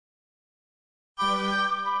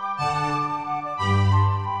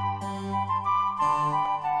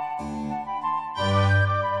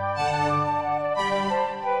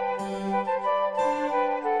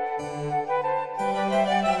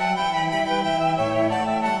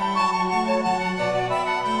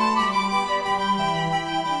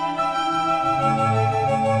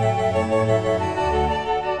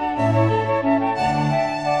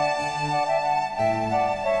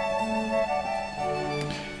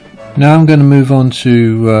Now I'm going to move on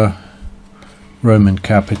to Roman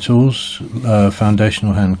capitals,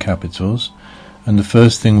 foundational hand capitals, and the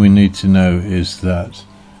first thing we need to know is that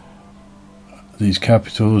these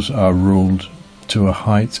capitals are ruled to a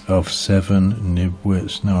height of 7 nib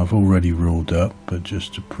widths. Now I've already ruled up, but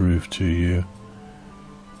just to prove to you,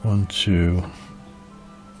 1, 2,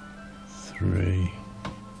 3,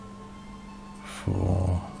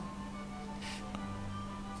 4,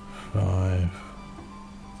 5,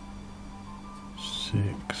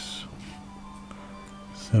 6,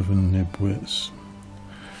 7 nib widths.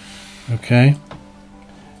 Okay,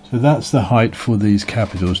 so that's the height for these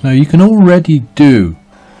capitals. Now you can already do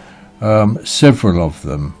several of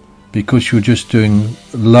them because you're just doing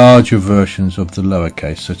larger versions of the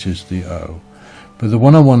lowercase, such as the O. But the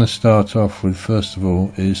one I want to start off with first of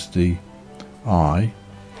all is the I,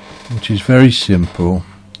 which is very simple,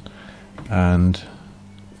 and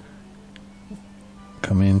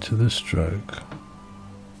come into the stroke.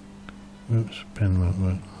 Oops, pen won't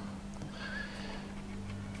work.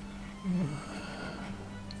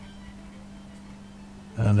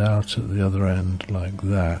 And out at the other end like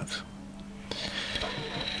that.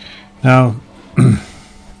 Now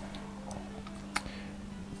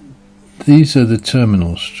these are the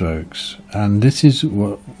terminal strokes, and this is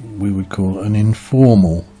what we would call an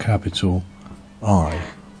informal capital I.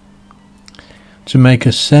 To make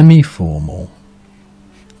a semi-formal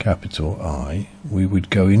capital I, we would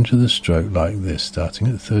go into the stroke like this, starting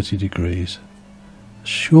at 30 degrees, a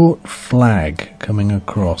short flag coming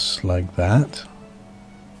across like that,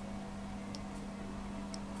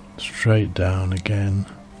 straight down again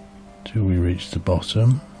till we reach the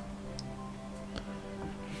bottom,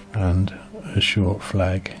 and a short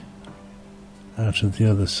flag out of the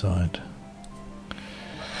other side.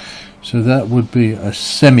 So that would be a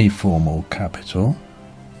semi-formal capital.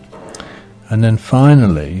 And then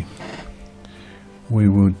finally we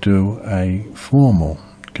would do a formal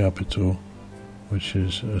capital, which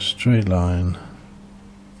is a straight line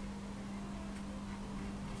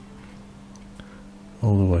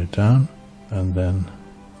all the way down, and then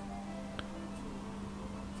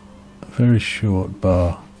a very short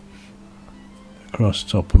bar across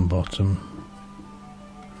top and bottom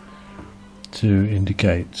to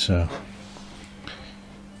indicate an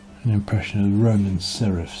impression of the Roman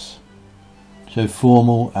serifs. So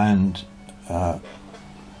formal and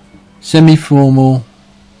semi-formal,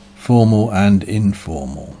 formal and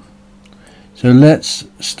informal. So let's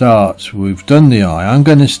start. We've done the I. I'm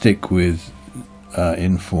going to stick with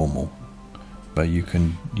informal, but you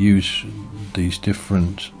can use these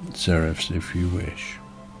different serifs if you wish.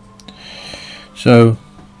 So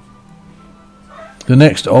the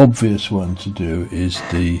next obvious one to do is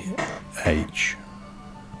the H.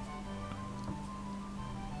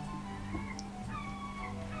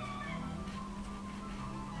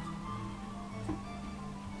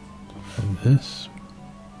 And this,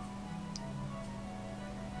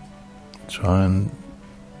 try and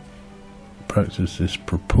practice this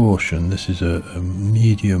proportion. This is a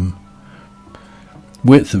medium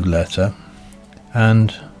width of letter,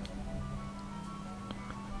 and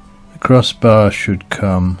the crossbar should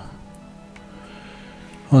come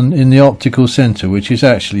on in the optical center, which is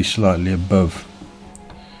actually slightly above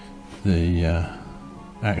the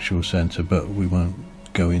actual center, but we won't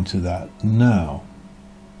go into that now.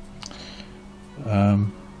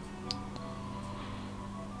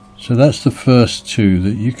 So that's the first two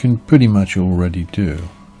that you can pretty much already do.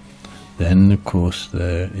 Then of course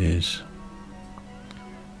there is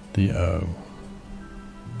the O.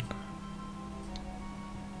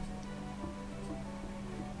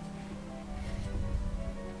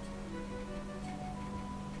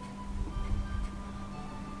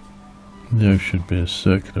 The O should be as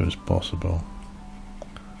circular as possible,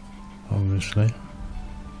 obviously.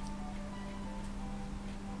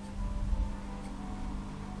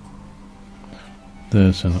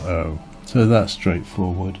 There's an O. So that's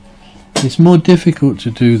straightforward. It's more difficult to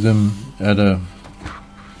do them at a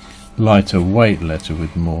lighter weight letter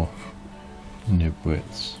with more nib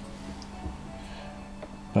widths,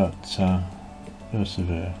 but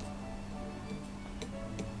persevere.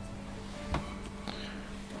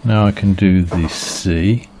 Now I can do the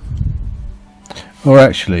C, or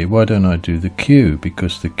actually why don't I do the Q,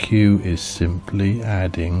 because the Q is simply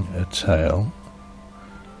adding a tail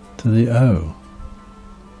to the O.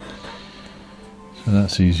 So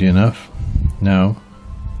that's easy enough. Now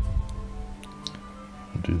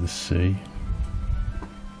I'll do the C.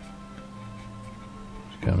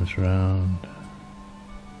 It comes round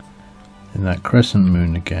in that crescent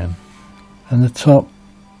moon again, and the top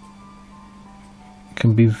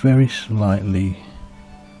can be very slightly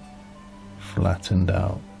flattened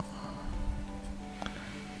out.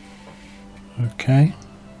 Okay.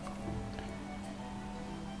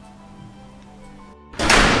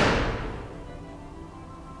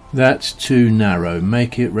 That's too narrow.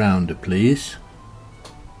 Make it rounder, please.